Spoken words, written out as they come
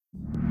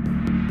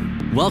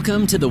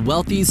Welcome to the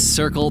Wealthy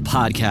Circle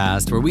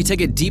podcast, where we take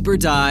a deeper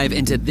dive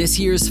into this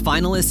year's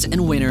finalists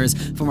and winners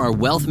from our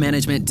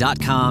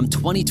wealthmanagement.com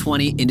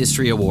 2020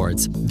 industry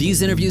awards.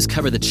 These interviews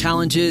cover the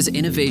challenges,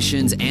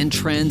 innovations, and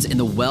trends in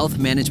the wealth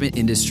management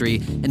industry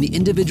and the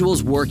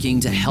individuals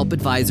working to help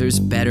advisors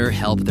better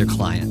help their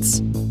clients.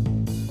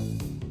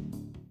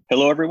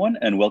 Hello, everyone,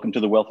 and welcome to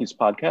the Wealthies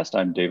podcast.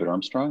 I'm David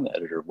Armstrong, the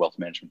editor of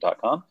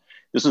wealthmanagement.com.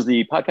 This is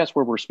the podcast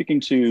where we're speaking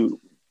to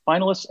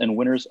finalists and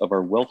winners of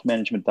our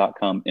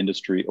wealthmanagement.com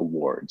industry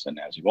awards. And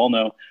as you all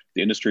know,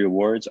 the industry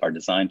awards are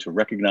designed to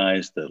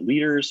recognize the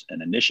leaders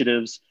and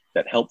initiatives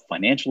that help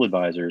financial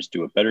advisors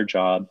do a better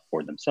job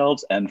for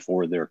themselves and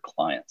for their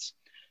clients.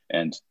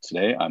 And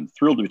today I'm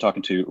thrilled to be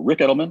talking to Rick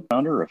Edelman,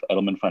 founder of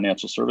Edelman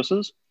Financial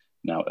Services,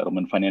 now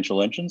Edelman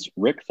Financial Engines.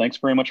 Rick, thanks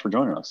very much for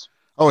joining us.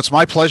 Oh, it's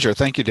my pleasure.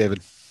 Thank you,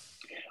 David.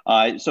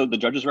 So the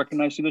judges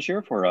recognized you this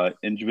year for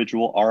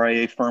individual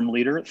RIA firm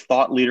leader,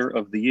 thought leader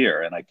of the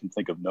year. And I can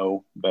think of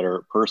no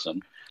better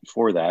person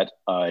for that.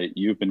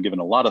 You've been given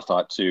a lot of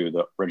thought to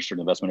the registered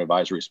investment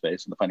advisory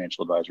space and the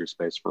financial advisory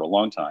space for a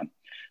long time.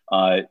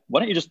 Why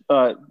don't you just,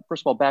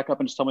 first of all, back up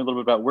and just tell me a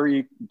little bit about where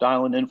you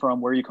dialing in from,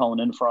 where are you calling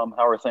in from,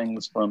 how are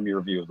things from your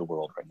view of the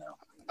world right now?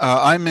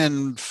 I'm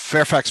in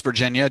Fairfax,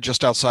 Virginia,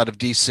 just outside of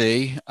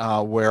DC,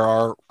 where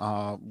our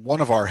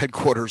one of our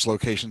headquarters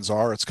locations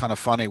are. It's kind of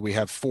funny. We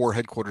have 4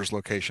 headquarters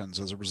locations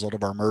as a result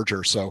of our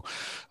merger, so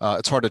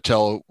it's hard to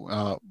tell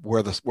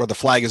where the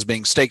flag is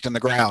being staked in the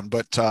ground.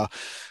 But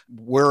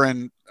we're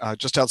in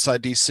just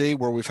outside DC,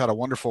 where we've had a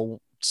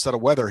wonderful set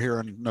of weather here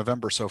in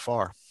November so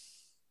far.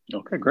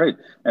 Okay, great.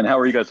 And how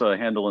are you guys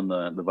handling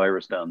the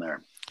virus down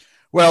there?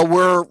 Well,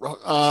 we're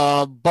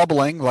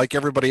bubbling like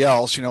everybody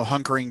else,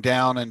 hunkering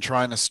down and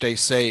trying to stay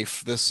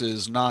safe. This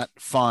is not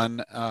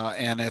fun,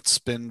 and it's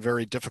been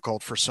very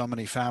difficult for so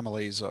many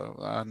families.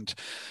 And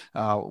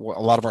a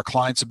lot of our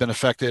clients have been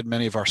affected,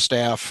 many of our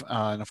staff,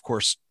 and of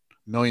course,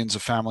 millions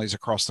of families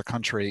across the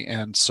country.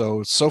 And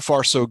so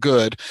far, so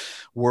good.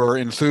 We're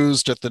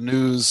enthused at the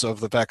news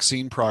of the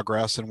vaccine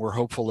progress, and we're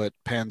hopeful it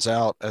pans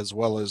out as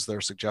well as they're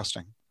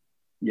suggesting.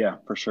 Yeah,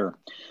 for sure.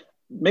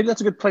 Maybe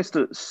that's a good place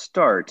to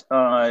start.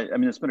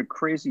 It's been a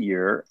crazy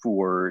year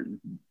for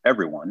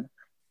everyone,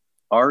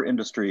 our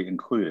industry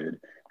included.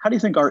 How do you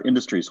think our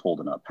industry is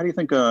holding up? How do you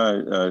think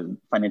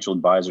financial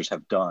advisors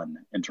have done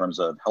in terms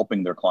of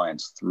helping their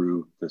clients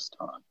through this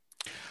time?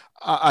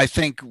 I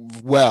think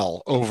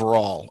well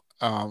overall.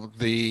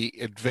 The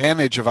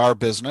advantage of our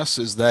business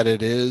is that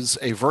it is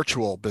a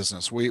virtual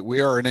business. We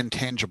are in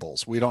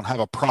intangibles. We don't have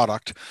a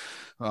product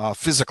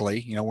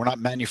physically. We're not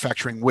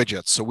manufacturing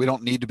widgets, so we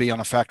don't need to be on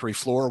a factory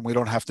floor, and we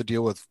don't have to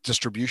deal with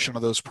distribution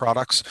of those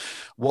products.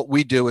 What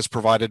we do is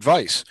provide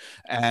advice,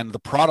 and the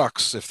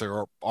products, if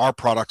there are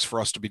products for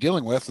us to be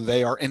dealing with,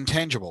 they are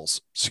intangibles: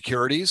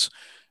 securities,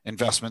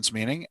 investments,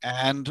 meaning,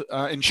 and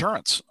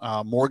insurance,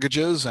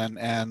 mortgages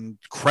and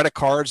credit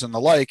cards and the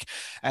like.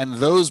 And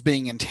those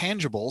being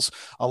intangibles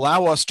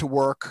allow us to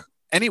work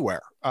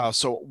anywhere.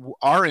 So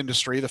our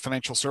industry, the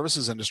financial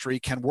services industry,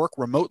 can work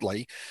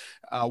remotely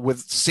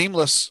with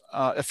seamless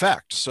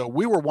effect. So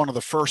we were one of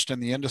the first in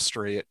the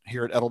industry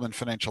here at Edelman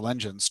Financial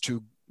Engines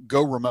to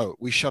go remote.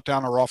 We shut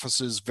down our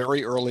offices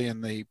very early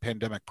in the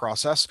pandemic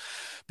process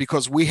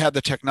because we had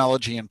the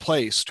technology in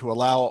place to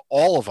allow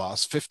all of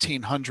us,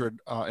 1,500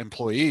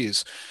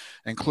 employees,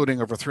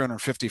 including over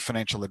 350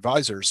 financial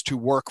advisors, to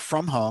work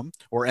from home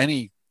or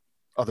any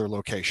other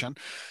location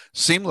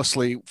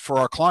seamlessly for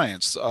our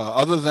clients.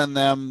 Other than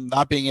them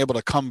not being able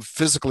to come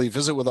physically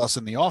visit with us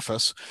in the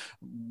office,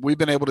 we've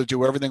been able to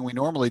do everything we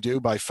normally do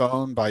by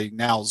phone, by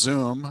now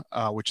Zoom,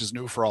 which is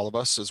new for all of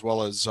us, as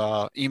well as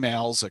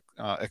emails,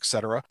 et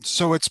cetera.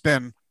 So it's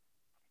been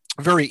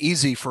very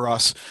easy for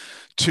us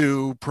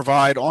to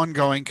provide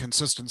ongoing,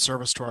 consistent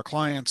service to our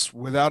clients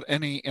without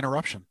any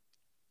interruption.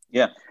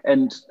 Yeah.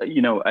 And,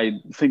 I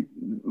think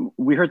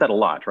we heard that a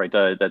lot, right?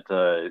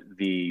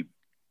 The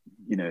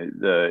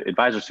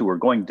advisors who were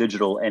going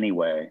digital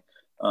anyway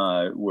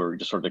were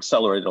just sort of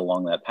accelerated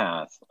along that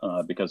path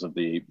because of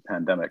the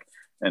pandemic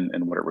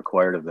and what it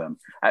required of them.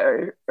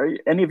 Are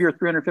any of your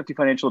 350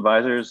 financial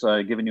advisors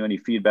giving you any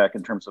feedback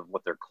in terms of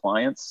what their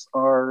clients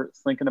are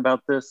thinking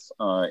about this,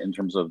 in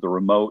terms of the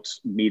remote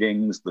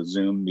meetings, the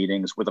Zoom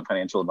meetings with a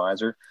financial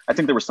advisor? I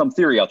think there was some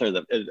theory out there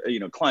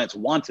that clients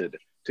wanted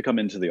to come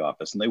into the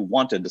office and they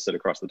wanted to sit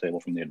across the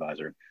table from the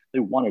advisor. They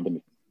wanted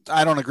to.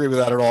 I don't agree with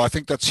that at all. I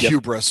think that's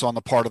hubris on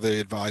the part of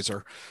the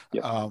advisor.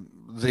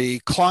 The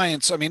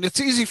clients, it's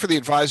easy for the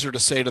advisor to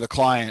say to the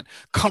client,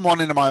 come on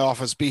into my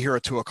office, be here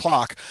at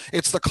 2:00.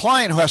 It's the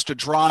client who has to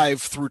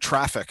drive through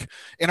traffic,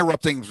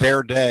 interrupting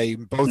their day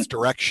in both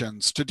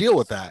directions to deal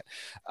with that.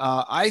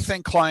 I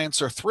think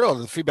clients are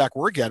thrilled. The feedback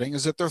we're getting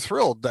is that they're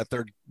thrilled that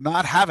they're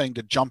not having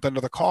to jump into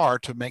the car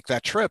to make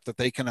that trip, that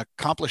they can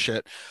accomplish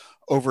it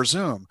over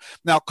Zoom.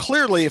 Now,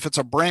 clearly, if it's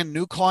a brand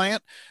new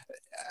client,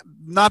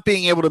 not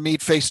being able to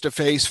meet face to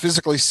face,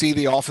 physically see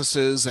the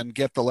offices and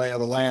get the lay of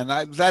the land,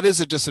 that is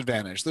a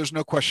disadvantage. There's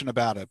no question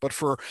about it. But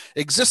for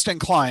existing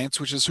clients,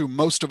 which is who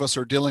most of us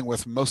are dealing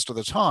with most of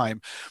the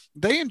time,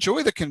 they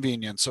enjoy the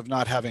convenience of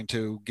not having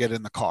to get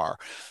in the car.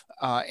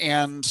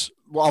 And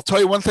well, I'll tell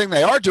you one thing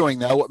they are doing,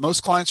 though, what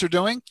most clients are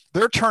doing,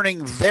 they're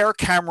turning their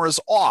cameras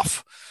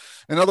off.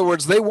 In other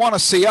words, they want to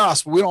see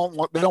us,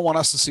 but they don't want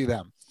us to see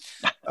them.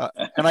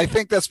 And I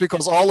think that's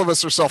because all of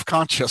us are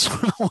self-conscious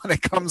when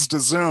it comes to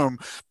Zoom.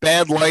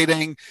 Bad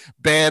lighting,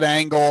 bad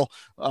angle,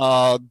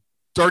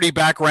 dirty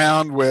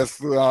background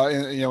with,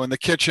 in the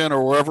kitchen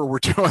or wherever we're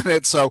doing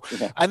it. So,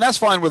 and that's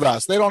fine with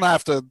us. They don't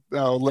have to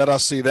let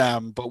us see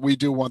them, but we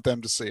do want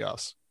them to see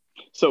us.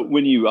 So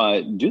when you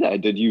do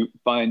that, did you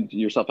find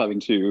yourself having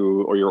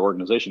to, or your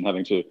organization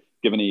having to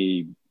give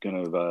any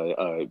kind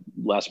of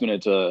last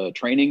minute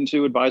training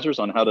to advisors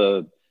on how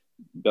to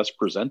best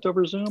present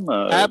over Zoom?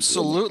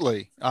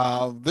 Absolutely.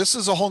 This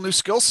is a whole new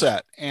skill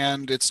set,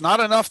 and it's not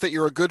enough that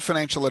you're a good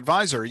financial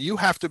advisor. You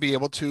have to be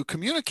able to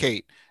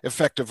communicate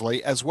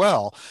effectively as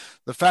well.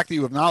 The fact that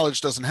you have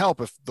knowledge doesn't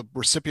help if the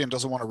recipient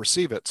doesn't want to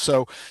receive it.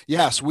 So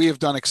yes, we have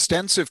done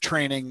extensive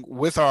training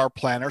with our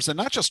planners, and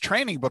not just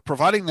training, but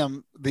providing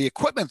them the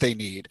equipment they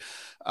need,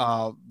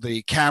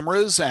 the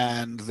cameras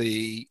and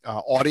the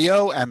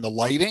audio and the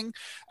lighting,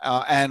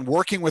 and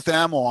working with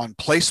them on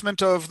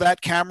placement of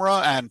that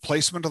camera and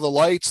placement of the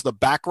lights, the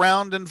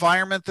background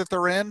environment that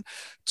they're in,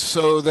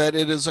 so that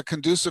it is a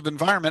conducive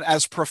environment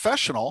as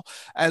professional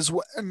as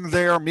when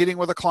they're meeting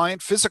with a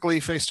client physically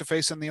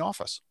face-to-face in the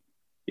office.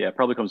 Yeah, it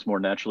probably comes more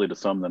naturally to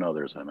some than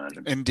others, I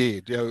imagine.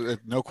 Indeed.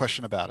 No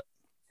question about it.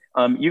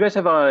 You guys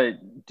have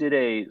did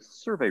a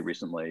survey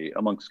recently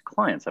amongst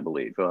clients, I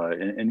believe,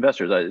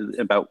 investors,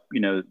 about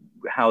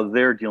how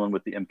they're dealing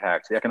with the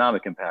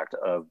economic impact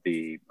of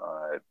the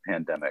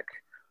pandemic.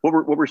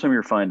 What were some of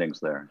your findings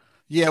there?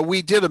 Yeah,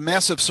 we did a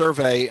massive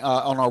survey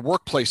on our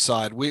workplace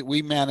side.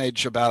 We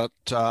manage about,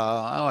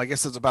 I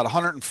guess it's about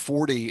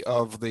 140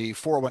 of the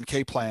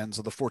 401k plans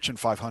of the Fortune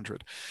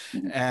 500.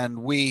 Mm-hmm. And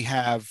we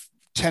have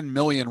 10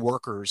 million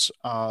workers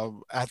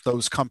at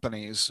those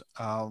companies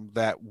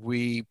that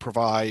we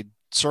provide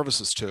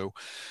services to.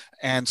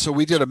 And so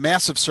we did a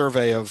massive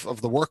survey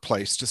of the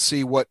workplace to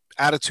see what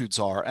attitudes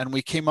are. And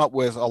we came up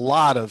with a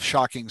lot of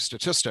shocking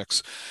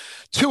statistics.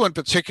 Two in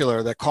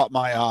particular that caught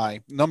my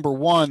eye. Number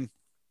one,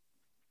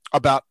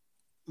 about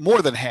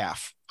more than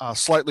half,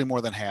 slightly more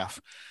than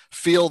half,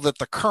 feel that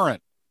the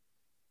current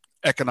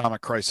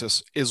economic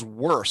crisis is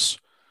worse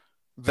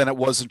than it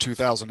was in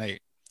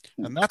 2008.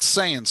 And that's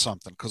saying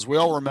something, because we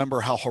all remember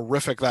how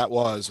horrific that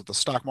was, with the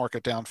stock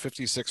market down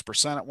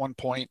 56% at one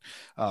point,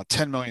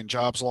 10 million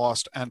jobs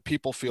lost, and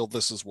people feel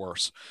this is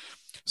worse.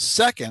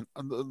 Second,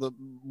 the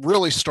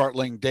really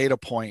startling data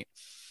point,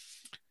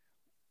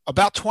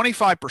 about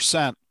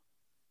 25%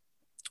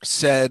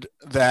 said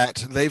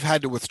that they've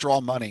had to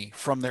withdraw money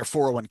from their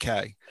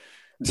 401k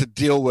to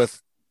deal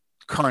with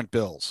current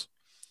bills.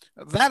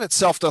 That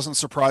itself doesn't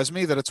surprise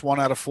me that it's 1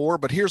 out of 4,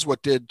 but here's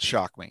what did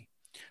shock me.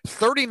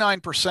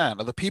 39%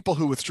 of the people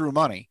who withdrew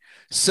money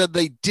said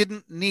they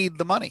didn't need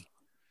the money.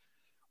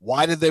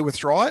 Why did they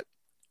withdraw it?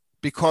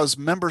 Because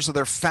members of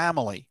their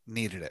family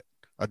needed it.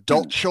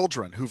 Adult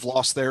children who've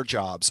lost their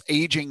jobs,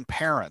 aging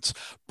parents,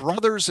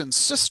 brothers and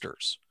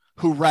sisters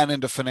who ran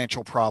into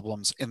financial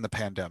problems in the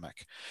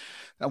pandemic.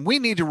 And we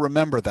need to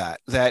remember that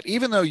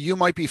even though you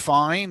might be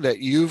fine, that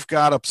you've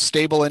got a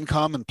stable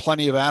income and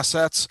plenty of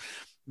assets,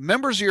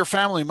 members of your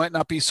family might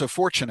not be so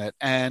fortunate.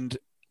 And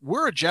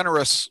we're a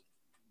generous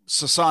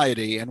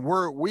society, and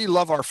we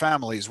love our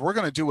families. We're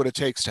going to do what it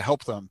takes to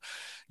help them.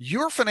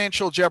 Your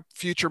financial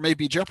future may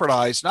be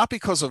jeopardized, not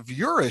because of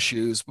your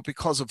issues, but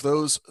because of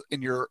those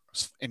in your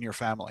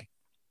family.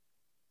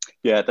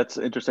 Yeah, that's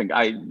interesting.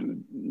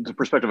 The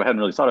perspective I hadn't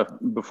really thought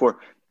of before.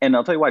 And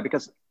I'll tell you why,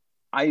 because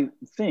I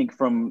think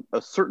from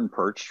a certain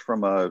perch,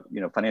 from a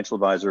financial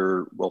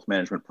advisor, wealth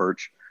management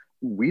perch,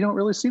 we don't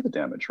really see the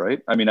damage,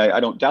 right? I mean, I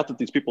don't doubt that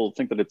these people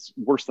think that it's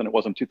worse than it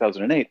was in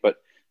 2008, but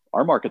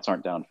our markets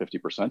aren't down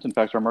 50%. In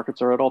fact, our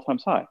markets are at all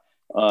times high.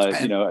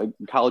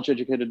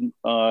 College-educated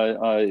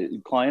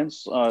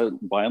clients,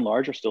 by and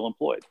large, are still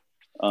employed.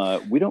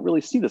 We don't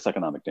really see this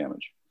economic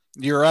damage.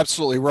 You're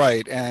absolutely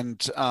right.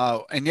 And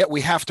yet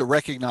we have to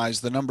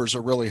recognize the numbers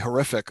are really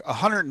horrific.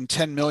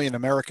 110 million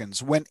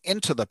Americans went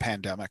into the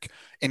pandemic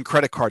in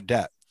credit card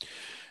debt.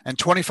 And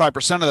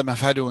 25% of them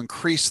have had to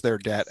increase their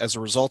debt as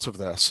a result of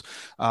this.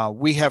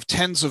 We have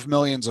tens of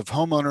millions of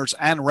homeowners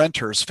and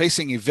renters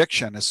facing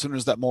eviction as soon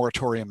as that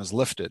moratorium is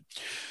lifted.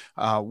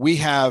 We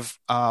have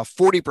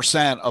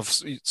 40% of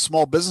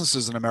small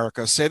businesses in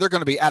America say they're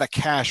going to be out of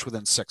cash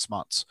within 6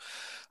 months.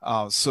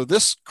 So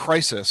this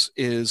crisis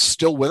is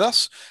still with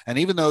us. And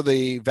even though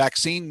the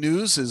vaccine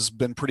news has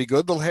been pretty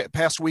good the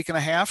past week and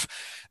a half,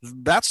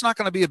 that's not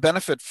going to be a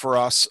benefit for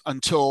us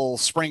until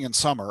spring and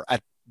summer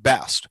at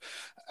best.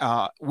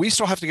 We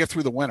still have to get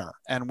through the winter.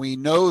 And we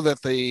know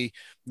that the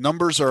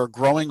numbers are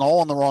growing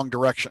all in the wrong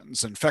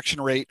directions.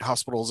 Infection rate,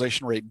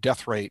 hospitalization rate,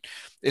 death rate.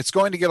 It's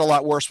going to get a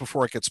lot worse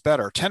before it gets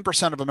better.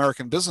 10% of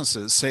American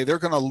businesses say they're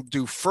going to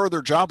do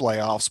further job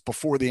layoffs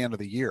before the end of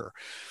the year.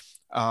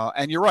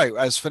 And you're right,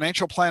 as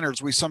financial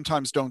planners, we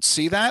sometimes don't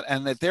see that,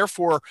 and that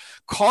therefore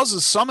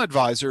causes some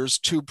advisors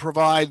to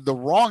provide the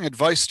wrong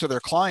advice to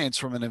their clients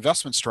from an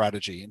investment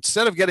strategy.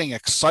 Instead of getting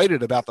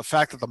excited about the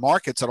fact that the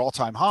market's at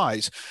all-time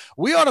highs,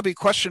 we ought to be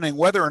questioning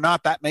whether or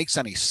not that makes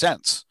any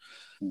sense.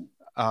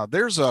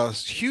 There's a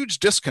huge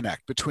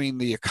disconnect between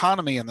the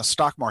economy and the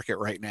stock market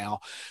right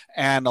now.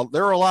 And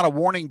there are a lot of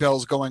warning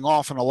bells going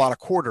off in a lot of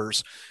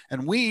quarters.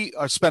 And we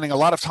are spending a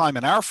lot of time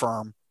in our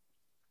firm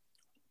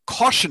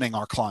cautioning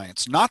our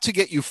clients not to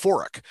get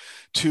euphoric,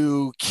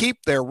 to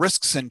keep their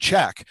risks in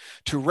check,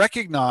 to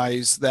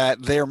recognize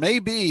that there may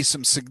be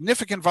some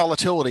significant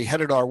volatility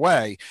headed our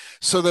way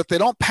so that they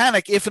don't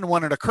panic if and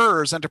when it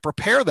occurs, and to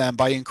prepare them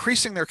by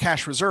increasing their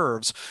cash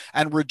reserves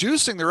and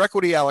reducing their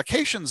equity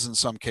allocations in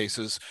some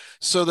cases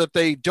so that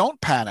they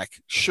don't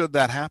panic should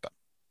that happen.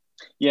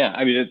 Yeah,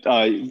 I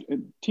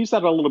mean, tease that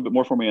out a little bit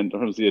more for me in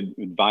terms of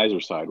the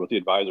advisor side, what the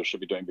advisor should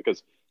be doing,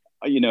 because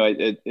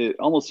it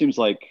almost seems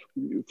like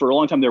for a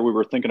long time there we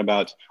were thinking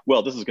about,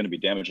 well, this is going to be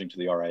damaging to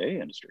the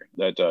RIA industry,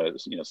 that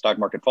stock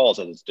market falls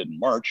as it did in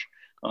March.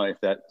 If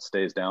that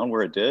stays down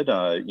where it did,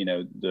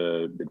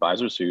 the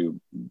advisors who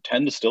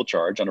tend to still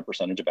charge on a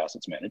percentage of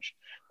assets managed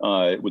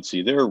would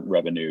see their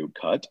revenue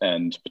cut,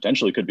 and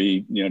potentially could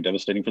be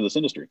devastating for this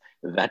industry.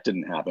 That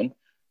didn't happen.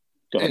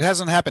 It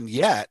hasn't happened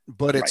yet,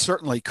 but it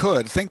certainly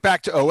could. Think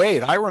back to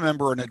 2008. I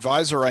remember an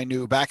advisor I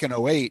knew back in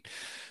 2008.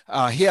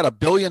 He had $1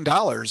 billion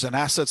in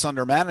assets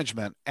under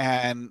management.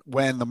 And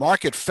when the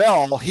market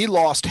fell, he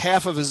lost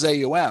half of his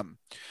AUM.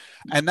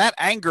 And that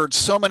angered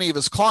so many of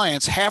his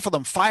clients, half of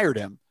them fired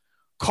him,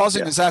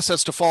 causing his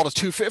assets to fall to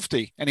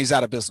 250, and he's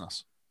out of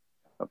business.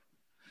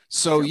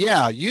 So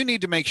you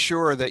need to make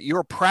sure that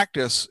your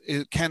practice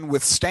can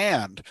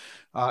withstand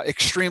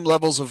extreme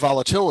levels of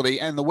volatility.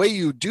 And the way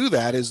you do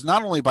that is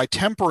not only by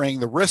tempering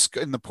the risk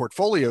in the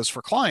portfolios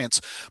for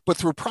clients, but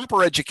through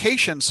proper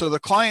education so the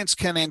clients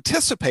can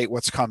anticipate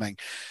what's coming.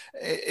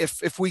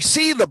 If we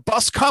see the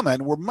bus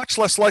coming, we're much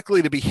less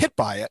likely to be hit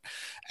by it,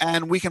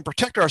 and we can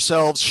protect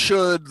ourselves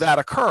should that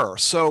occur.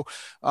 So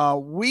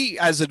we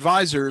as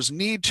advisors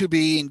need to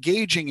be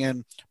engaging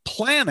in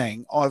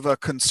planning of a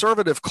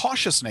conservative,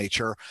 cautious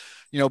nature,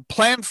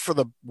 plan for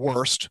the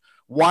worst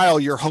while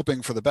you're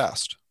hoping for the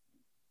best.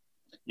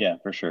 Yeah,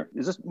 for sure.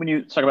 Is this when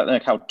you talk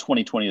about how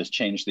 2020 has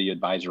changed the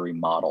advisory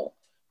model?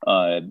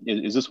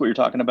 Is this what you're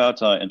talking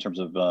about in terms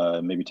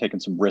of maybe taking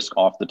some risk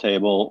off the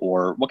table,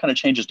 or what kind of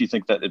changes do you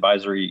think that the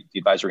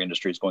advisory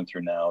industry is going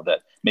through now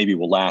that maybe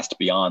will last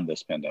beyond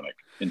this pandemic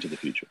into the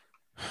future?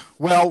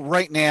 Well,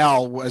 right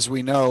now, as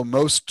we know,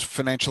 most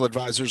financial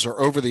advisors are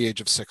over the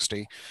age of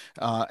 60,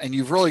 and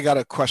you've really got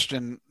to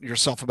question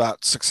yourself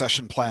about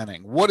succession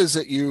planning. What is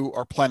it you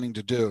are planning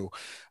to do?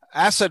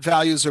 Asset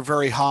values are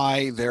very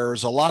high.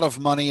 There's a lot of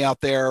money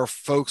out there,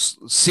 folks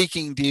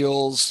seeking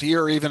deals.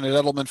 Here, even at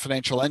Edelman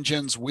Financial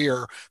Engines, we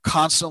are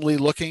constantly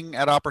looking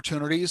at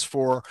opportunities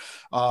for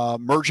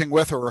merging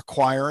with or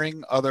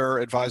acquiring other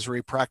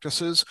advisory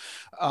practices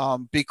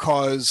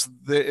because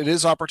it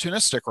is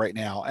opportunistic right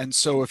now. And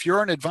so if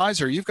you're an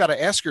advisor, you've got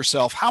to ask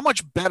yourself, how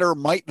much better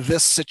might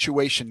this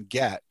situation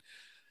get?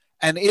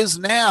 And is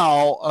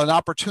now an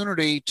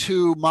opportunity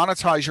to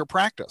monetize your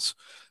practice?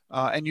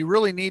 And you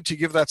really need to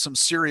give that some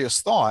serious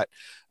thought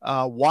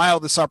while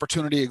this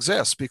opportunity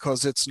exists,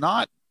 because it's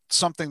not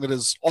something that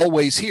is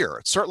always here.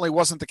 It certainly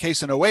wasn't the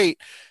case in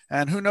 2008,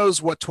 and who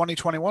knows what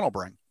 2021 will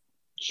bring.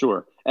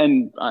 Sure.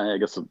 And I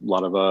guess a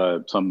lot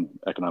of some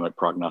economic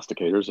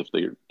prognosticators, if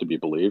they're to be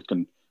believed,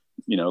 can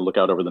look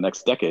out over the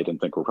next decade and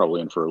think we're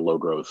probably in for a low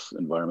growth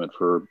environment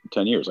for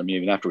 10 years. I mean,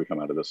 even after we come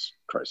out of this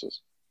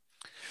crisis.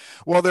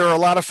 Well, there are a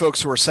lot of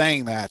folks who are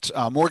saying that.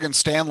 Morgan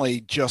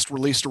Stanley just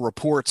released a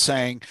report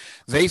saying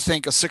they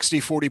think a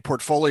 60-40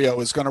 portfolio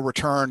is going to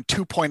return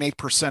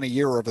 2.8% a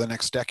year over the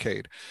next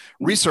decade.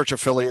 Research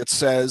Affiliate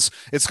says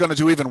it's going to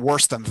do even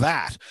worse than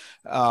that.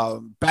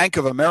 Bank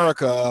of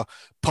America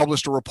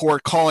published a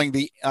report calling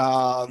the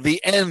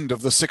end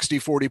of the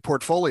 60-40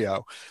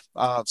 portfolio.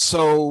 There's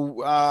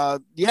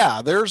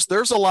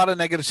a lot of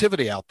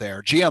negativity out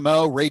there.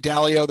 GMO, Ray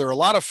Dalio, there are a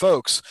lot of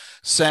folks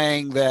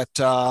saying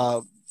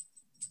that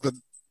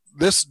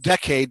this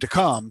decade to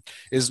come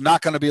is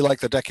not going to be like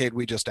the decade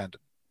we just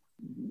ended.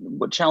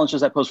 What challenge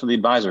does that pose for the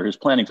advisor who's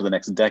planning for the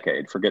next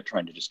decade? Forget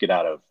trying to just get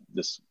out of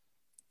this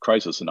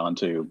crisis and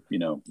onto,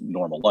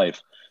 normal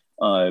life.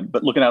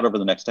 But looking out over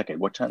the next decade,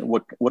 what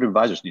do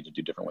advisors need to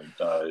do differently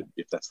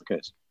if that's the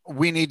case?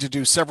 We need to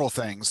do several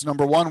things.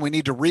 Number one, we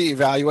need to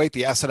reevaluate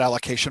the asset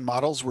allocation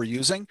models we're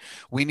using.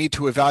 We need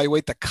to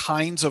evaluate the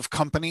kinds of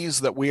companies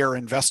that we are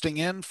investing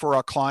in for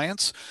our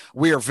clients.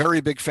 We are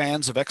very big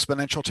fans of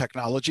exponential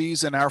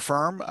technologies in our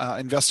firm,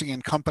 investing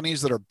in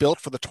companies that are built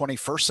for the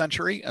 21st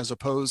century as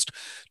opposed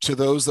to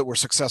those that were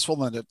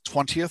successful in the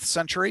 20th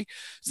century.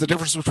 It's the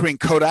difference between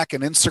Kodak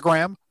and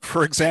Instagram,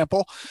 for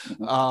example.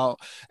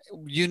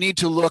 You need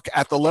to look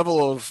at the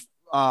level of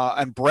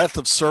and breadth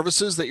of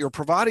services that you're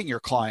providing your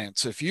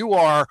clients. If you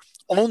are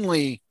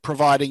only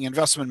providing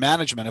investment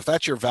management, if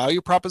that's your value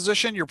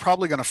proposition, you're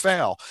probably going to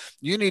fail.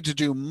 You need to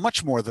do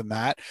much more than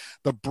that.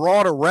 The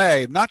broad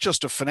array, not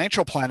just of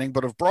financial planning,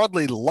 but of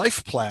broadly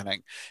life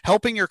planning,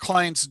 helping your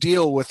clients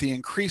deal with the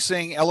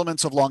increasing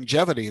elements of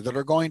longevity that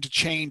are going to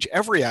change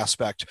every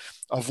aspect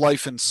of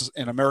life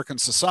in American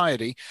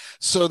society,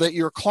 so that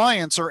your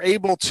clients are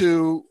able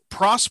to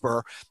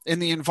prosper in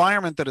the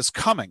environment that is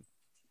coming.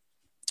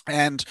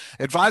 And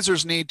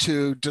advisors need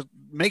to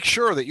make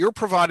sure that you're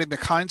providing the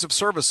kinds of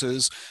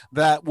services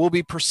that will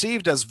be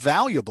perceived as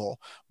valuable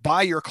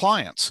by your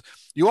clients.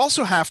 You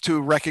also have to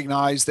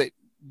recognize that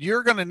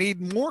you're going to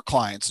need more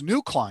clients,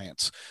 new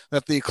clients,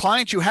 that the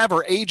clients you have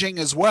are aging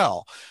as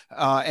well.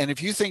 And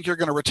if you think you're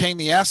going to retain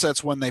the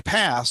assets when they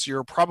pass,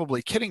 you're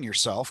probably kidding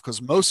yourself, because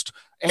most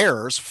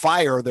heirs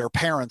fire their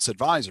parents'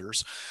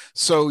 advisors.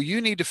 So you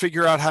need to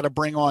figure out how to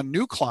bring on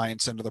new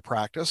clients into the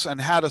practice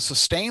and how to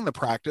sustain the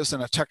practice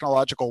in a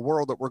technological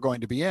world that we're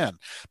going to be in.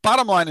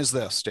 Bottom line is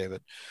this,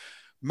 David.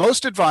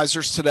 Most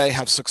advisors today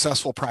have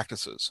successful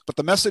practices, but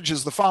the message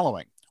is the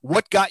following: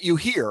 what got you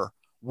here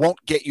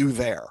won't get you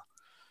there.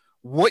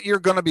 What you're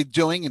going to be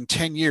doing in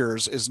 10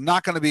 years is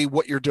not going to be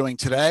what you're doing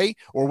today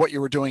or what you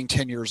were doing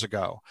 10 years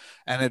ago.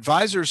 And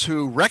advisors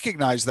who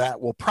recognize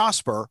that will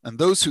prosper, and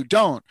those who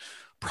don't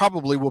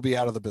probably will be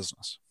out of the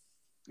business.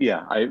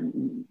 Yeah,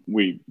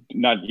 we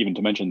not even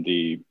to mention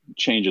the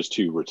changes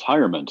to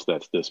retirement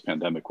that this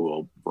pandemic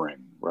will bring,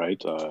 right?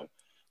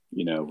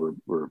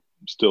 We're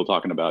still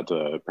talking about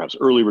perhaps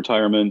early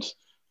retirement,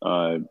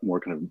 more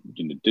kind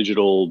of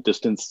digital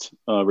distanced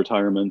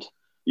retirement.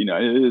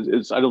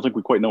 I don't think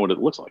we quite know what it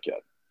looks like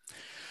yet.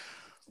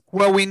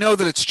 Well, we know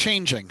that it's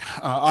changing.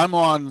 I'm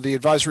on the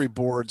advisory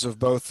boards of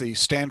both the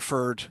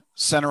Stanford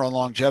Center on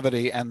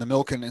Longevity and the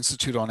Milken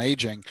Institute on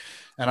Aging,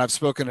 and I've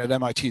spoken at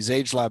MIT's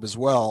Age Lab as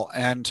well.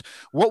 And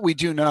what we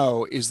do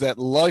know is that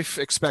life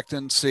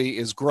expectancy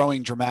is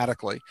growing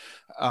dramatically.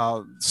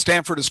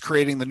 Stanford is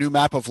creating the new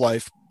map of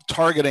life,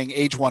 targeting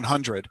age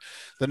 100.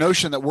 The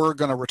notion that we're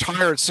going to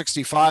retire at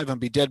 65 and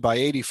be dead by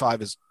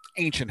 85 is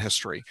ancient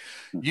history.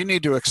 You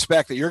need to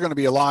expect that you're going to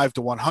be alive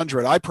to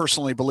 100. I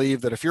personally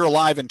believe that if you're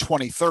alive in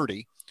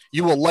 2030,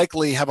 you will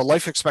likely have a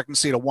life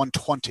expectancy to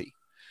 120.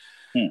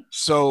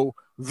 So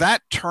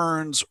that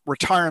turns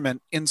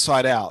retirement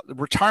inside out.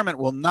 Retirement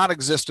will not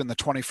exist in the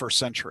 21st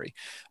century.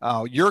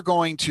 You're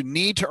going to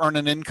need to earn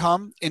an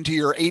income into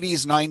your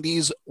 80s,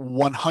 90s,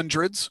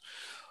 100s.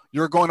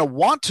 You're going to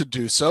want to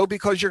do so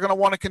because you're going to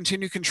want to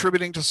continue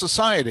contributing to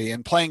society,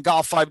 and playing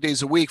golf 5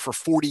 days a week for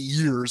 40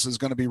 years is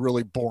going to be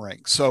really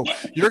boring. So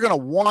you're going to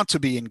want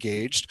to be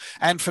engaged,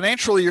 and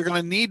financially you're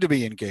going to need to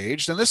be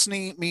engaged. And this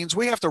means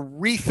we have to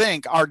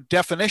rethink our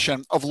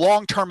definition of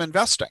long-term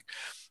investing.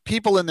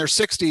 People in their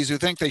 60s who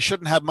think they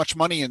shouldn't have much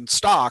money in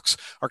stocks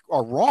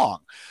are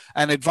wrong.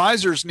 And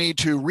advisors need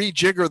to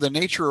rejigger the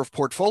nature of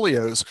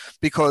portfolios,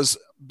 because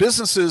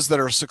businesses that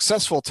are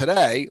successful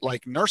today,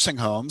 like nursing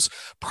homes,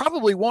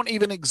 probably won't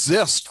even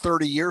exist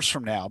 30 years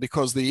from now,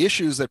 because the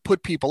issues that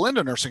put people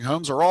into nursing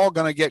homes are all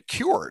going to get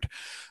cured.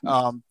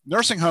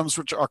 Nursing homes,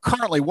 which are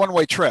currently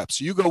one-way trips,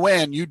 you go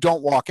in, you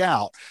don't walk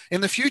out. In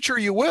the future,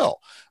 you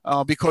will,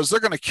 because they're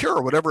going to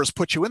cure whatever has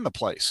put you in the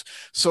place.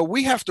 So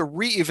we have to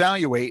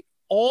reevaluate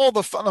all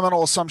the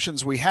fundamental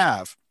assumptions we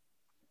have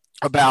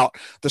about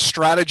the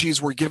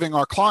strategies we're giving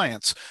our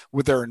clients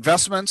with their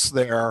investments,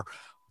 their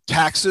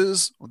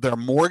taxes, their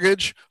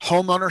mortgage,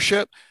 home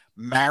ownership,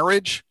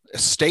 marriage,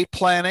 estate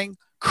planning,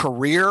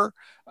 career,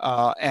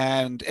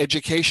 and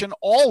education.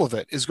 All of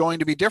it is going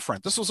to be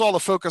different. This was all the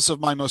focus of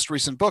my most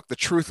recent book, The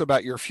Truth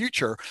About Your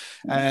Future.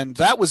 And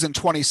that was in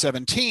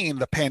 2017.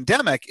 The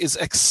pandemic is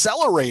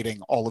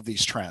accelerating all of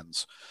these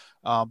trends.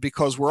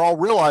 Because we're all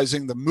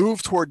realizing the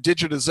move toward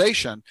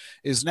digitization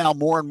is now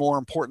more and more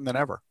important than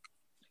ever.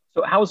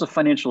 So how is a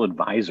financial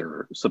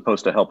advisor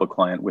supposed to help a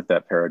client with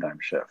that paradigm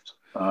shift?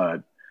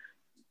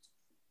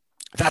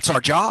 That's our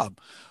job.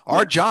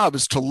 Our job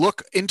is to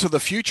look into the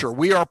future.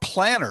 We are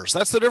planners.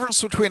 That's the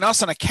difference between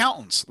us and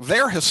accountants.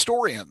 They're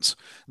historians.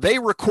 They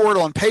record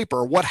on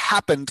paper what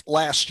happened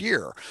last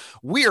year.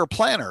 We are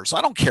planners.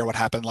 I don't care what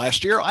happened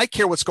last year. I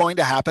care what's going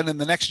to happen in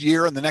the next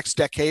year, in the next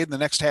decade, in the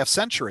next half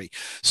century.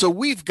 So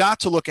we've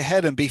got to look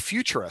ahead and be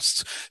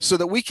futurists so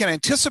that we can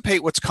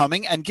anticipate what's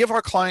coming and give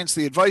our clients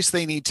the advice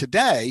they need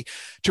today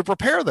to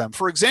prepare them.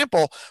 For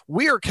example,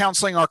 we are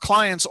counseling our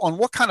clients on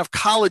what kind of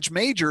college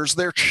majors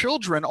their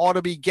children ought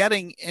to be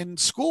getting in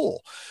school.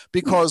 school,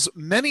 because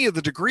many of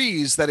the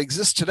degrees that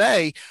exist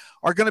today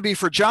are going to be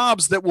for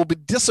jobs that will be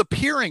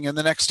disappearing in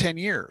the next 10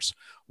 years.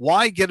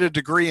 Why get a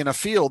degree in a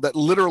field that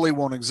literally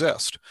won't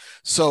exist?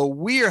 So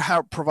we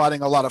are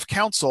providing a lot of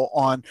counsel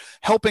on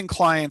helping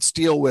clients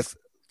deal with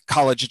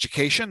college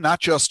education,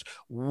 not just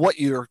what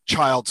your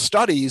child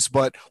studies,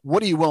 but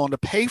what are you willing to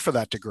pay for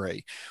that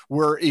degree?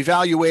 We're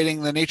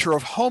evaluating the nature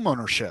of home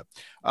ownership.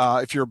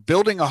 If you're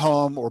building a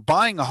home or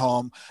buying a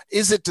home,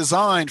 is it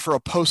designed for a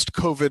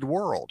post-COVID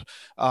world?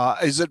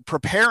 Is it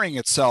preparing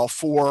itself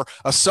for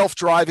a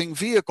self-driving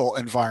vehicle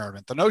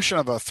environment? The notion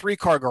of a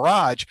 3-car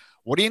garage,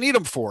 what do you need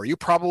them for? You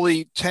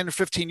probably 10 or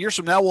 15 years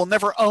from now will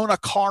never own a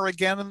car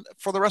again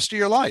for the rest of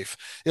your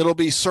life. It'll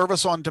be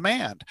service on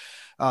demand.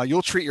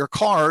 You'll treat your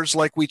cars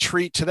like we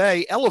treat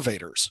today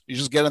elevators. You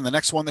just get in the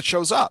next one that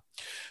shows up.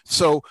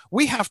 So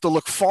we have to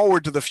look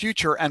forward to the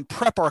future and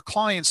prep our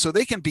clients so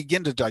they can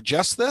begin to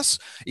digest this,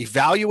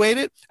 evaluate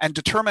it, and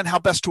determine how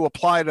best to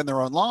apply it in their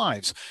own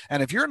lives.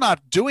 And if you're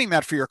not doing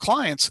that for your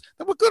clients,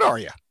 then what good are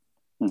you?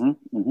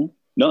 Mm-hmm, mm-hmm.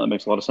 No, that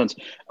makes a lot of sense.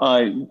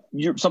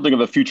 You're something of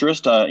a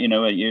futurist. You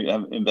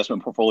have an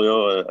investment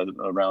portfolio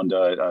around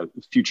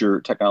future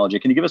technology.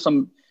 Can you give us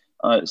some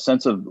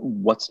sense of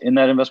what's in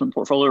that investment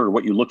portfolio, or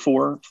what you look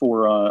for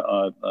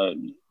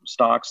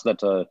stocks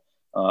that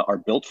are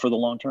built for the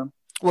long term?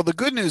 Well, the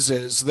good news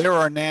is there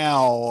are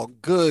now a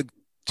good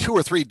 2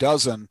 or 3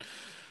 dozen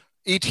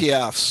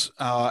ETFs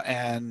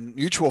and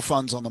mutual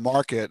funds on the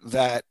market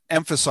that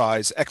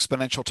emphasize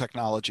exponential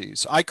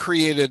technologies. I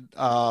created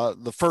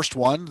the first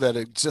one that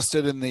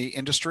existed in the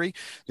industry,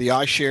 the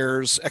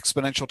iShares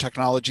Exponential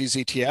Technologies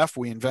ETF.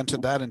 We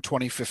invented that in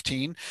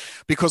 2015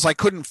 because I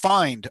couldn't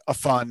find a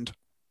fund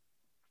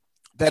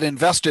that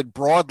invested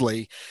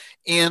broadly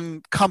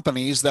in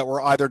companies that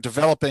were either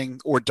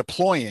developing or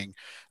deploying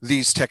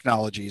these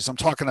technologies. I'm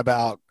talking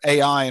about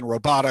AI and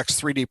robotics,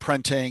 3D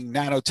printing,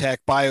 nanotech,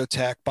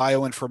 biotech,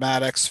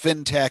 bioinformatics,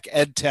 fintech,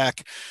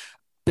 edtech,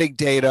 big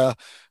data,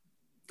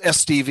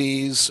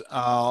 SDVs,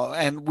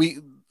 and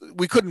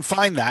we couldn't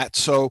find that.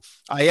 So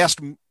I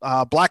asked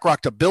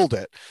BlackRock to build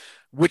it,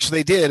 which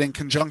they did in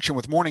conjunction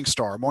with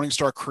Morningstar.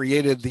 Morningstar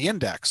created the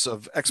index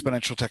of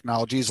exponential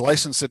technologies,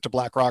 licensed it to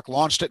BlackRock,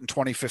 launched it in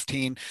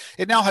 2015.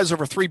 It now has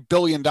over $3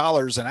 billion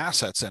in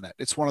assets in it.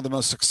 It's one of the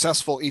most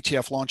successful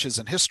ETF launches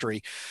in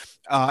history.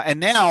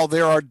 And now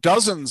there are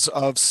dozens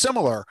of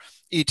similar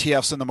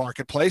ETFs in the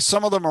marketplace.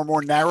 Some of them are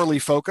more narrowly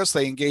focused.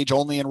 They engage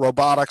only in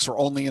robotics or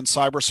only in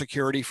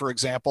cybersecurity, for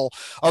example.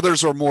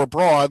 Others are more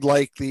broad,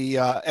 like the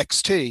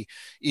XT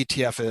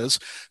ETF is.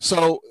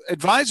 So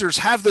advisors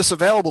have this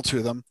available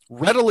to them,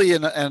 readily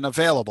and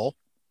available.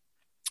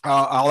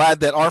 I'll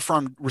add that our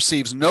firm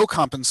receives no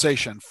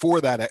compensation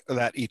for that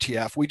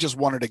ETF. We just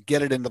wanted to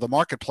get it into the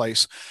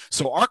marketplace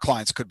so our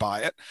clients could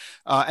buy it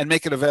and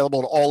make it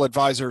available to all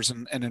advisors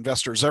and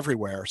investors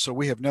everywhere. So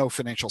we have no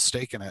financial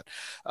stake in it.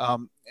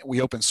 We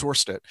open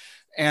sourced it.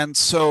 And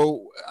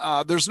so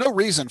there's no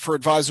reason for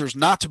advisors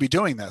not to be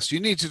doing this. You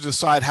need to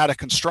decide how to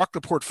construct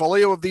the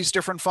portfolio of these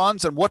different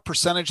funds and what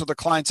percentage of the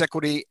client's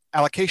equity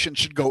allocation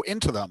should go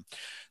into them.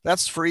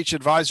 That's for each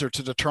advisor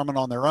to determine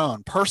on their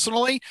own.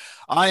 Personally,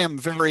 I am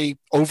very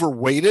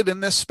overweighted in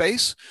this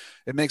space.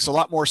 It makes a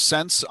lot more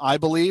sense, I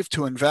believe,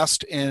 to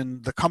invest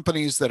in the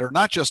companies that are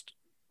not just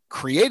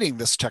creating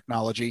this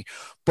technology,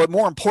 but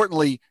more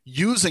importantly,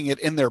 using it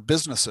in their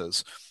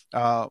businesses.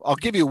 I'll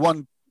give you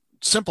one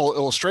simple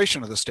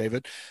illustration of this,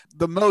 David.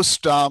 The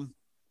most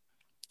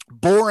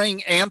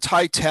boring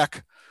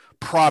anti-tech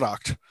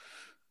product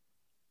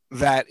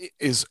that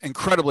is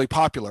incredibly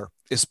popular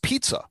is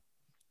pizza.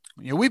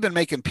 We've been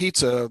making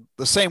pizza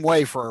the same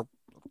way for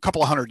a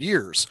couple of 100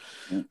 years.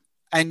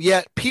 And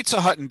yet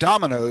Pizza Hut and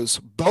Domino's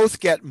both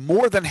get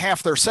more than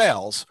half their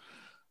sales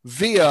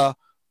via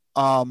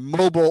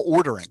mobile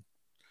ordering.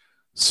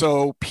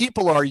 So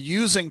people are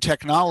using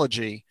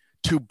technology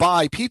to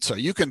buy pizza.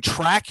 You can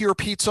track your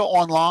pizza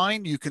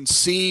online. You can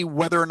see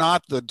whether or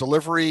not the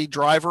delivery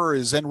driver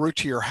is en route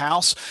to your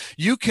house.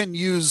 You can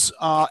use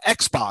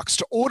Xbox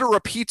to order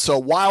a pizza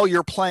while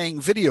you're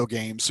playing video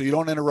games so you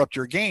don't interrupt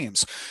your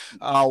games.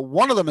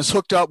 One of them is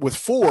hooked up with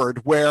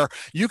Ford, where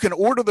you can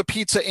order the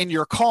pizza in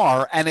your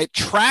car and it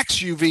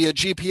tracks you via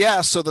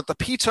GPS so that the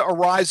pizza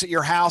arrives at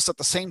your house at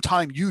the same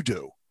time you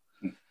do.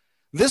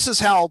 This is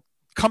how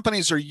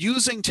companies are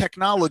using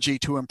technology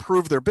to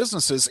improve their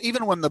businesses.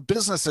 Even when the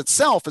business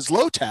itself is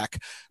low tech,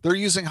 they're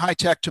using high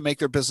tech to make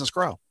their business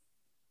grow.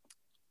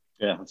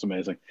 Yeah, that's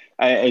amazing.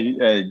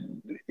 And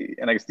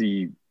I guess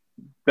the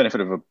benefit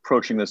of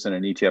approaching this in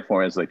an ETF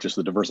form is like just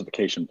the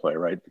diversification play,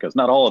 right? Because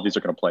not all of these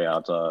are going to play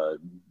out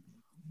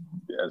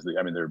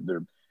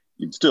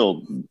you'd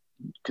still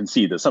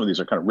concede that some of these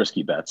are kind of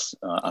risky bets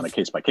on a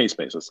case-by-case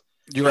basis.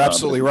 You're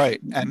absolutely right.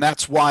 And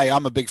that's why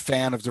I'm a big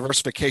fan of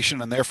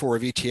diversification and therefore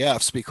of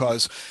ETFs,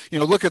 because,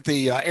 look at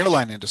the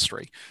airline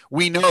industry.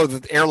 We know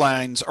that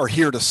airlines are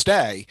here to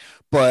stay,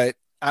 but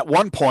at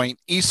one point,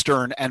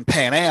 Eastern and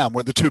Pan Am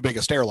were the 2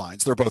 biggest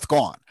airlines. They're both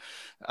gone.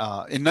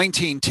 In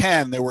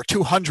 1910, there were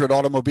 200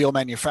 automobile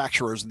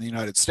manufacturers in the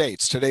United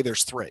States. Today,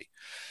 there's 3.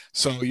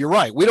 So you're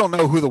right. We don't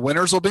know who the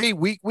winners will be.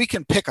 We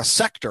can pick a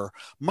sector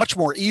much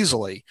more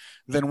easily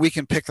than we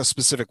can pick the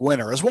specific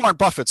winner. As Warren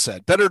Buffett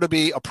said, better to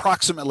be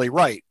approximately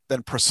right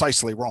than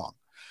precisely wrong.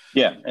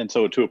 Yeah, and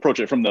so to approach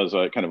it from those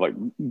kind of like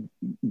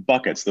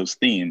buckets, those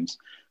themes,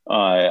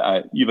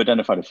 you've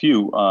identified a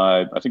few.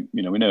 I think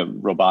we know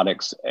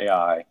robotics,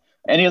 AI.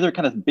 Any other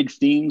kind of big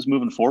themes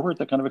moving forward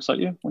that kind of excite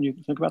you when you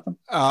think about them?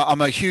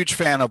 I'm a huge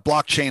fan of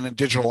blockchain and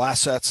digital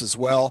assets as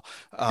well.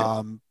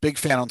 Big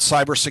fan on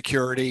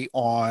cybersecurity,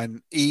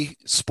 on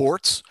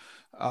esports,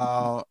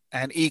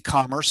 and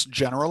e-commerce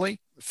generally,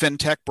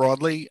 fintech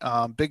broadly.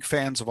 Big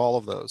fans of all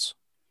of those.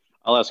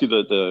 I'll ask you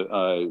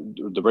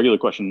the regular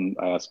question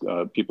I ask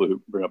people who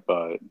bring up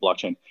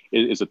blockchain.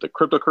 Is it the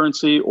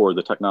cryptocurrency or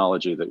the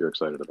technology that you're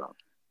excited about?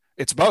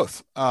 It's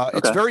both. Okay.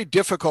 It's very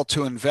difficult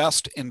to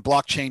invest in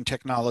blockchain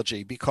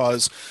technology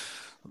because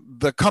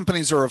the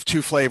companies are of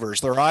two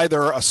flavors. They're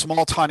either a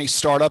small, tiny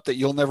startup that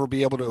you'll never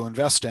be able to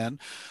invest in,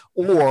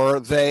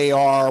 or they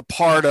are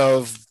part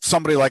of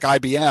somebody like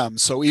IBM.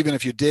 So even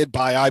if you did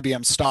buy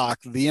IBM stock,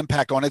 the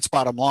impact on its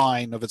bottom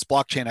line of its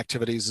blockchain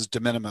activities is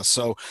de minimis.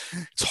 So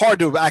it's hard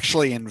to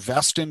actually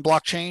invest in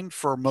blockchain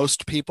for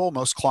most people,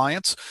 most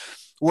clients,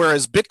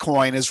 whereas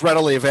Bitcoin is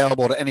readily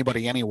available to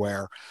anybody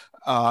anywhere.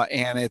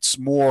 And it's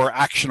more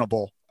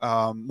actionable,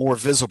 more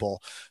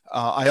visible.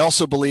 I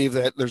also believe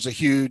that there's a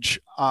huge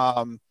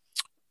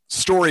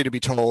story to be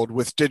told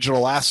with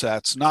digital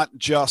assets, not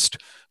just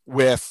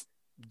with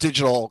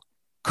digital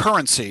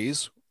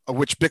currencies,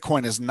 which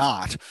Bitcoin is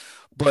not,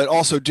 but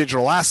also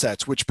digital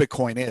assets, which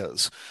Bitcoin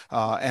is.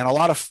 And a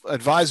lot of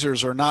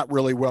advisors are not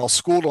really well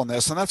schooled on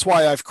this. And that's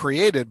why I've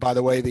created, by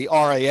the way, the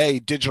RIA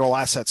Digital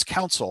Assets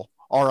Council,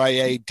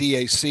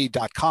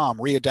 RIADAC.com,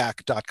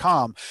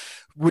 RIADAC.com,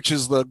 which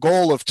is the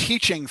goal of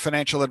teaching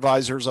financial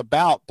advisors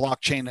about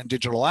blockchain and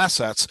digital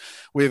assets.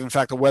 We have, in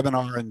fact, a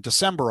webinar in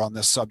December on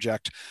this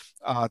subject,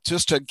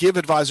 just to give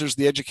advisors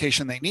the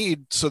education they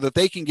need so that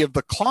they can give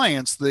the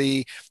clients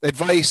the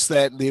advice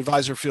that the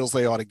advisor feels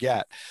they ought to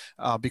get.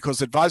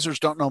 Because advisors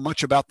don't know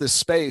much about this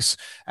space.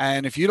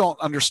 And if you don't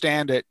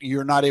understand it,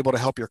 you're not able to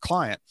help your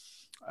client.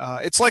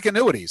 It's like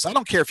annuities. I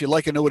don't care if you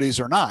like annuities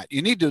or not.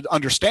 You need to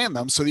understand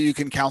them so that you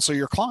can counsel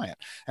your client.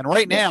 And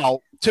right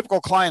now,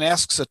 typical client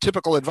asks a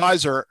typical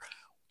advisor,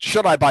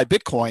 should I buy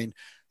Bitcoin?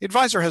 The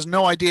advisor has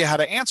no idea how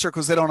to answer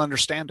because they don't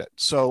understand it.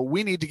 So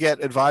we need to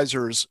get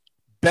advisors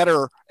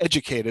better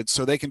educated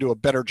so they can do a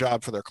better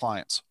job for their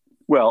clients.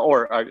 Well,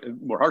 or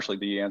more harshly,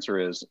 the answer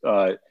is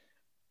to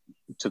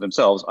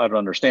themselves, I don't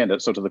understand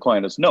it. So to the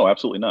client, it's no,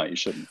 absolutely not. You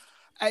shouldn't.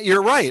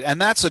 You're right.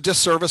 And that's a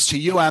disservice to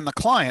you and the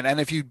client. And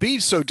if you be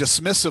so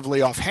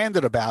dismissively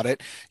offhanded about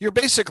it, you're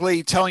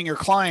basically telling your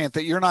client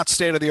that you're not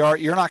state of the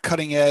art, you're not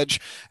cutting edge,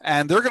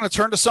 and they're going to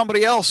turn to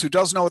somebody else who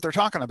does know what they're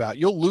talking about.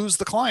 You'll lose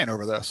the client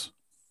over this.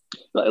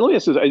 Let me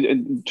ask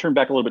you, turn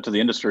back a little bit to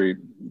the industry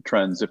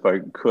trends, if I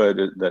could,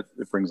 that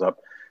it brings up.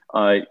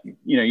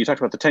 You talked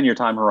about the 10-year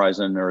time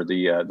horizon or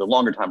the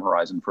longer time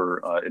horizon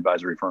for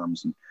advisory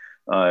firms and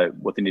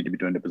what they need to be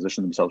doing to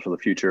position themselves for the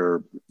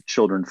future,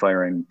 children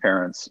firing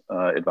parents,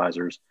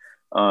 advisors.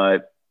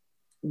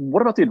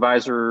 What about the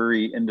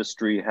advisory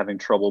industry having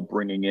trouble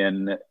bringing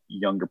in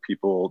younger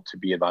people to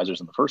be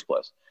advisors in the first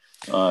place?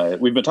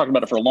 We've been talking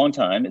about it for a long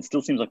time. It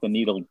still seems like the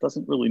needle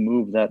doesn't really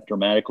move that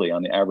dramatically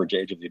on the average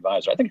age of the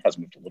advisor. I think it has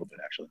moved a little bit,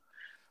 actually,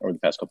 over the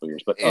past couple of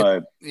years. But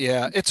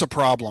it's a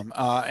problem.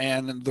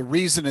 And the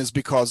reason is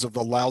because of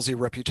the lousy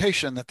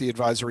reputation that the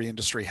advisory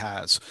industry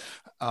has.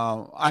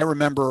 I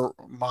remember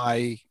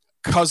my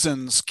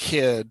cousin's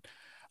kid,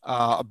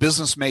 a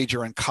business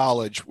major in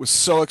college, was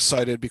so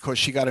excited because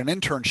she got an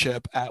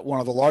internship at one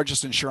of the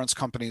largest insurance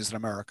companies in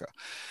America.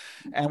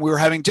 And we were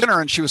having dinner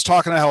and she was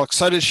talking about how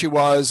excited she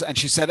was. And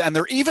she said, and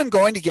they're even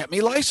going to get me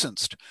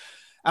licensed.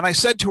 And I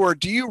said to her,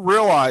 do you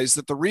realize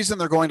that the reason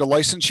they're going to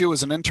license you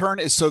as an intern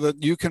is so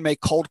that you can make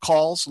cold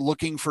calls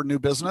looking for new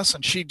business?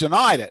 And she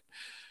denied it.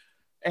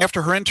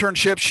 After her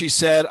internship, she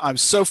said, I'm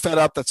so fed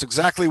up. That's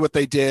exactly what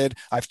they did.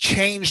 I've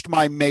changed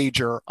my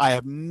major. I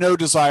have no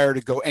desire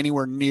to go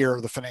anywhere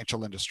near the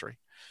financial industry.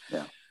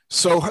 Yeah.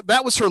 So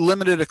that was her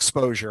limited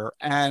exposure,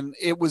 and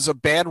it was a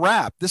bad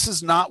rap. This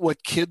is not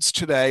what kids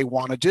today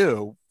want to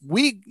do.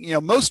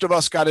 Most of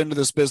us got into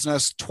this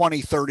business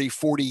 20, 30,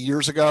 40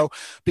 years ago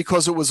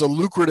because it was a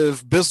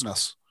lucrative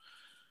business.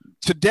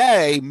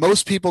 Today,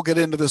 most people get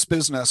into this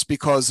business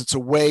because it's a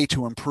way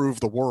to improve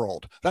the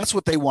world. That's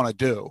what they want to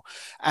do.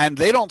 And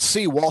they don't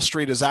see Wall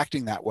Street as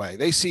acting that way.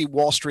 They see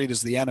Wall Street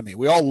as the enemy.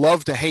 We all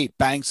love to hate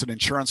banks and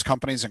insurance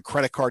companies and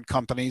credit card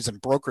companies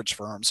and brokerage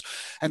firms.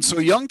 And so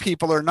young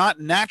people are not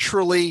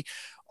naturally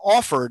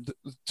offered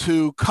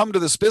to come to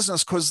this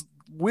business because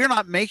we're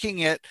not making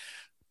it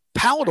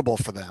palatable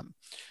for them.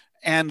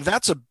 And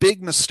that's a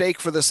big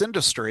mistake for this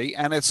industry.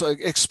 And it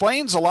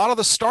explains a lot of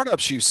the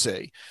startups you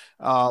see,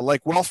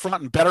 like Wealthfront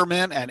and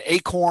Betterment and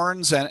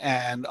Acorns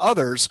and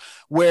others,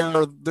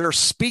 where they're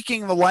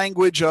speaking the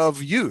language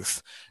of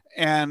youth.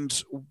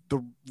 And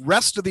the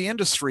rest of the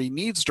industry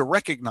needs to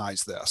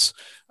recognize this,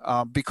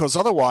 because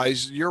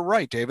otherwise, you're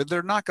right, David,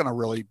 they're not going to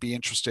really be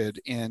interested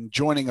in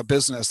joining a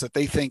business that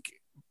they think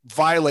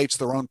violates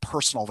their own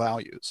personal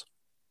values.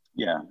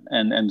 Yeah,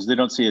 and they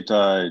don't see it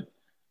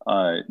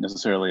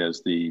necessarily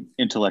as the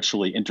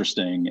intellectually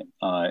interesting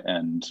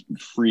and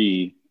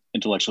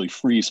intellectually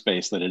free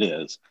space that it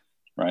is,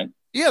 right?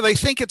 Yeah, they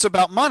think it's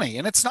about money,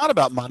 and it's not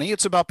about money.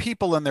 It's about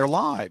people and their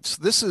lives.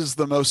 This is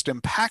the most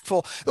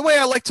impactful. The way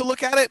I like to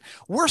look at it,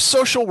 we're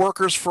social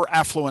workers for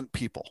affluent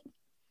people.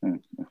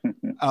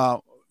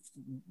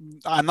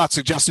 I'm not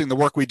suggesting the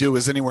work we do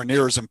is anywhere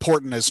near as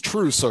important as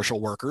true social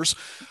workers,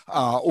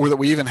 or that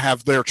we even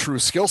have their true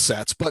skill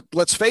sets. But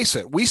let's face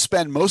it, we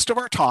spend most of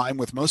our time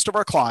with most of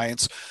our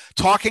clients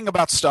talking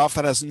about stuff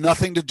that has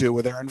nothing to do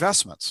with their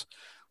investments.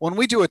 When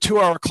we do a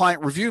 2-hour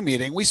client review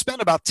meeting, we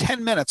spend about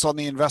 10 minutes on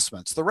the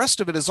investments. The rest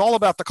of it is all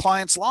about the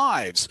client's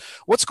lives.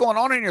 What's going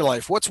on in your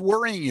life? What's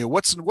worrying you?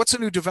 What's a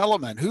new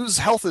development? Whose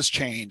health has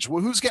changed?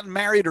 Who's getting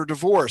married or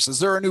divorced? Is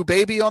there a new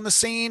baby on the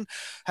scene?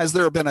 Has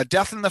there been a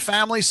death in the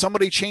family?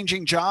 Somebody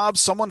changing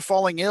jobs? Someone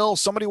falling ill?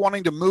 Somebody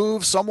wanting to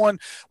move? Someone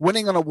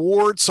winning an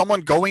award?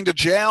 Someone going to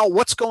jail?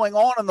 What's going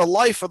on in the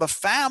life of the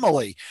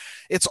family?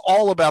 It's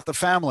all about the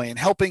family and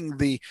helping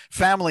the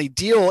family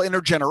deal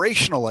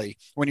intergenerationally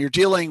when you're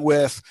dealing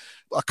with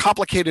a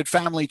complicated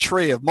family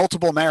tree of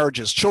multiple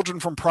marriages, children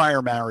from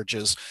prior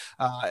marriages,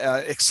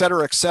 et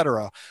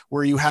cetera,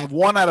 where you have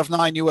 1 out of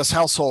 9 U.S.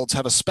 households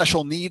have a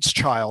special needs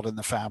child in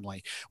the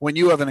family. When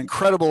you have an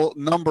incredible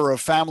number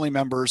of family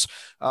members,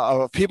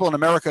 of people in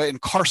America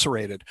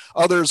incarcerated,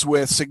 others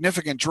with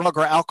significant drug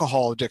or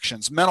alcohol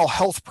addictions, mental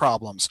health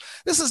problems.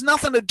 This has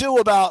nothing to do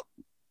about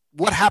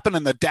what happened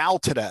in the Dow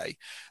today.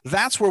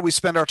 That's where we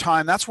spend our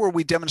time. That's where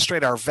we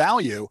demonstrate our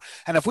value.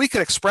 And if we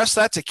could express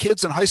that to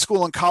kids in high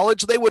school and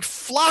college, they would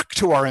flock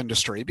to our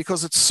industry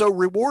because it's so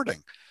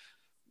rewarding.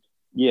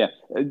 Yeah,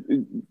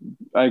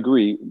 I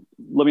agree.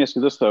 Let me ask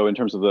you this, though, in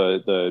terms of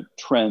the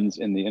trends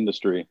in the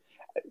industry.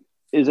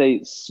 Is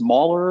a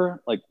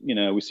smaller,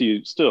 we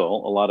see still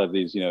a lot of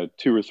these,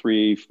 2 or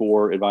 3,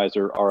 4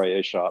 advisor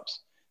RIA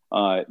shops.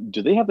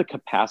 Do they have the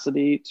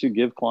capacity to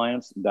give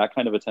clients that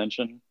kind of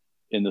attention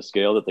in the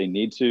scale that they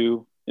need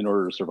to in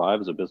order to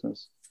survive as a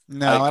business?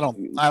 No, I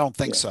don't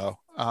think so.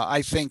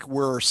 I think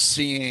we're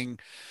seeing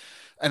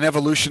an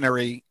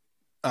evolutionary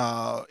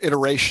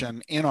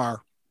iteration in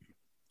our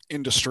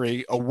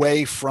industry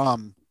away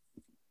from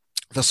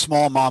the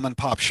small mom and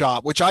pop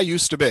shop, which I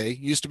used to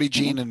be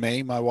Gene and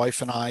me, my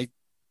wife and I,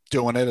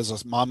 doing it as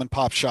a mom and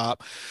pop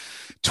shop,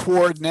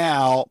 toward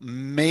now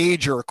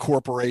major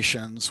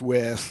corporations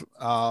with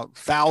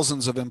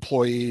thousands of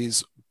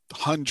employees,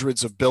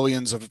 hundreds of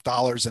billions of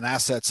dollars in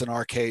assets in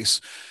our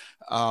case,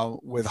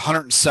 with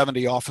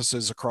 170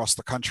 offices across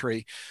the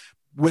country,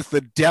 with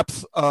the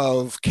depth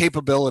of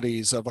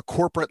capabilities of a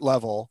corporate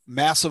level,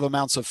 massive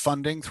amounts of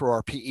funding through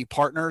our PE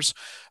partners,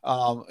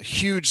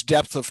 huge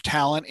depth of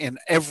talent in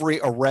every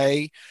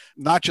array,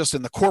 not just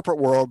in the corporate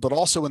world, but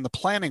also in the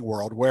planning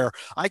world, where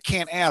I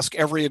can't ask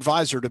every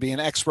advisor to be an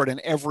expert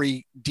in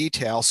every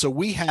detail. So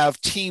we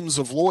have teams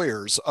of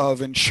lawyers, of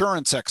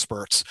insurance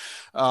experts,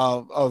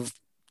 of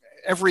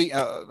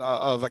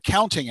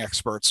accounting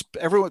experts,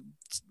 every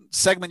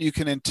segment you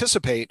can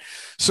anticipate,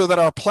 so that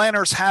our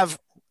planners have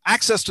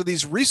access to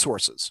these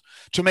resources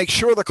to make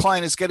sure the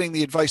client is getting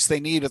the advice they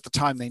need at the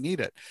time they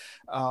need it.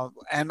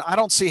 And I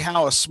don't see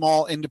how a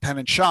small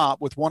independent shop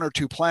with 1 or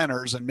 2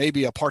 planners and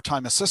maybe a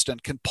part-time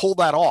assistant can pull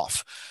that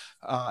off.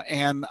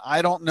 And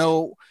I don't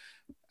know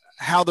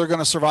how they're going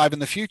to survive in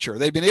the future.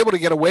 They've been able to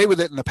get away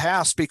with it in the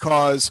past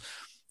because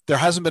there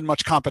hasn't been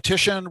much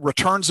competition.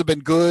 Returns have been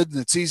good. And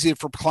it's easy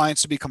for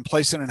clients to be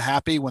complacent and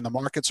happy when the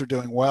markets are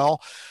doing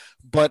well.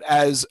 But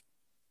as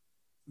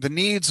the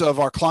needs of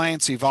our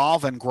clients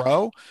evolve and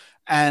grow,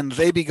 and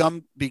they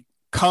become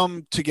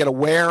to get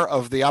aware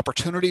of the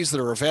opportunities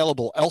that are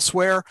available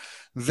elsewhere,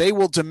 they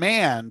will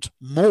demand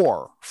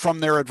more from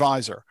their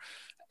advisor.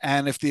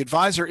 And if the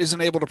advisor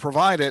isn't able to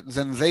provide it,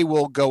 then they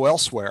will go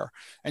elsewhere.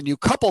 And you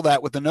couple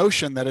that with the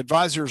notion that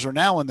advisors are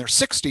now in their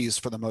 60s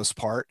for the most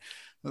part.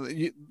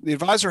 The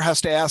advisor has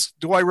to ask,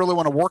 do I really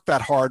want to work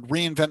that hard,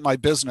 reinvent my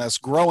business,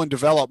 grow and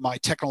develop my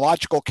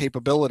technological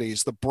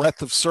capabilities, the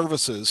breadth of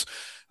services?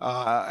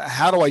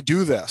 How do I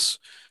do this?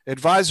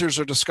 Advisors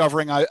are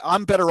discovering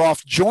I'm better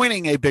off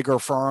joining a bigger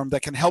firm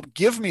that can help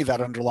give me that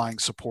underlying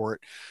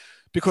support,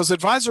 because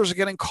advisors are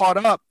getting caught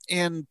up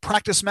in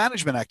practice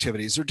management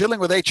activities. They're dealing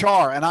with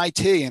HR and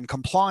IT and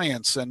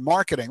compliance and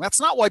marketing. That's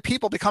not why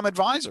people become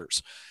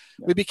advisors.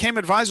 We became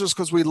advisors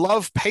because we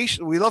love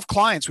we love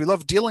clients, we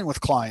love dealing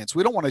with clients.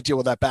 We don't want to deal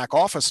with that back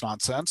office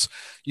nonsense.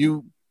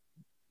 You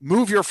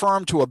move your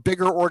firm to a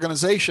bigger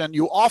organization,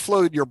 you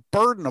offload your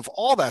burden of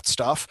all that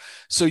stuff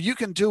so you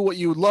can do what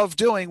you love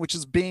doing, which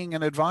is being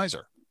an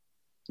advisor.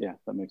 Yeah,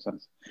 that makes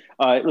sense.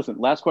 Listen,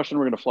 last question.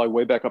 We're going to fly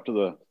way back up to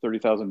the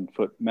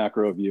 30,000-foot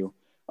macro view.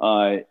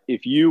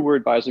 If you were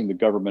advising the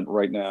government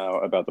right now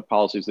about the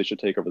policies they should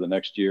take over the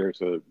next year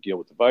to deal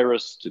with the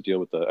virus, to deal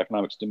with the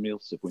economic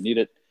stimulus if we need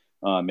it,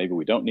 Maybe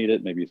we don't need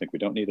it. Maybe you think we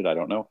don't need it. I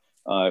don't know.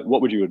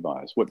 What would you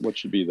advise? What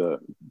should be the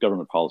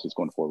government policies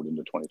going forward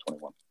into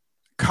 2021?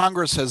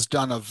 Congress has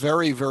done a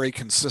very, very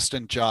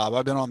consistent job.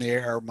 I've been on the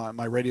air,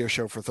 my radio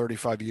show, for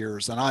 35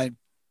 years, and I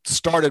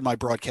started my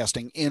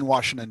broadcasting in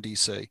Washington,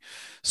 D.C.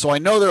 So I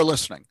know they're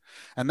listening,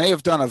 and they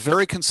have done a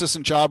very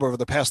consistent job over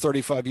the past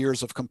 35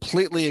 years of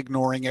completely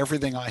ignoring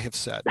everything I have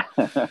said.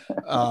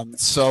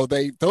 So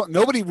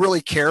nobody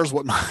really cares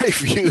what my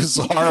views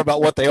are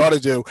about what they ought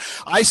to do.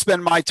 I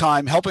spend my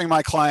time helping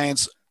my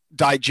clients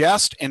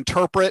digest,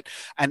 interpret,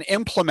 and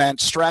implement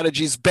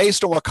strategies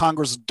based on what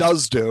Congress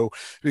does do,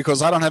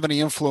 because I don't have any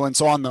influence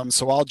on them.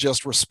 So I'll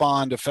just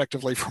respond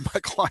effectively for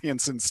my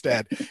clients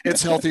instead.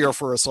 It's healthier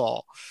for us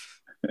all.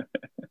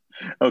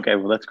 Okay,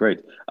 well, that's great.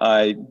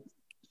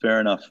 Fair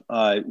enough.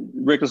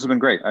 Rick, this has been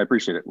great. I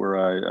appreciate it. We're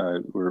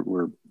a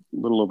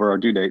little over our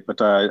due date, but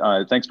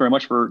thanks very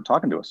much for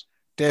talking to us.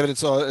 David,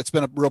 it's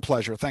been a real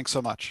pleasure. Thanks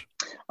so much.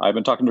 I've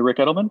been talking to Rick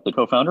Edelman, the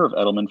co-founder of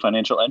Edelman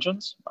Financial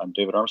Engines. I'm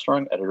David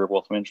Armstrong, editor of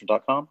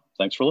wealthmanagement.com.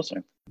 Thanks for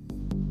listening.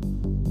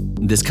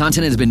 This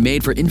content has been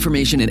made for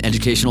information and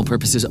educational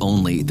purposes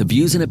only. The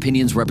views and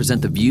opinions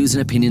represent the views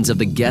and opinions of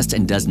the guest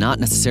and does not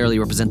necessarily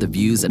represent the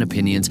views and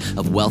opinions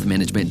of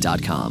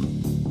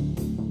wealthmanagement.com.